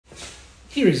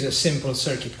Here is a simple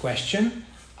circuit question.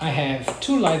 I have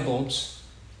two light bulbs,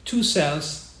 two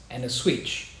cells and a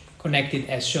switch connected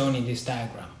as shown in this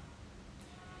diagram.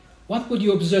 What would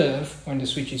you observe when the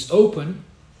switch is open,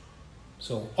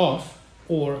 so off,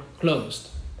 or closed,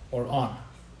 or on?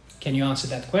 Can you answer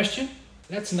that question?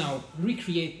 Let's now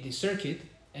recreate the circuit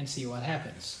and see what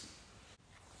happens.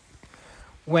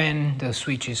 When the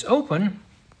switch is open,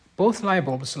 both light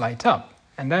bulbs light up,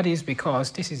 and that is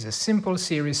because this is a simple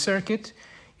series circuit.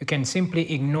 You can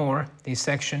simply ignore this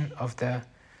section of the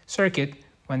circuit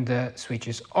when the switch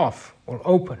is off or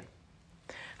open.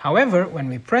 However, when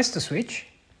we press the switch,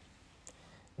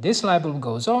 this light bulb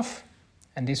goes off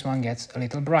and this one gets a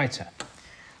little brighter.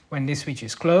 When this switch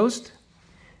is closed,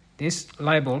 this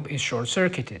light bulb is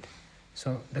short-circuited,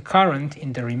 so the current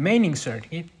in the remaining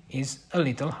circuit is a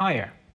little higher.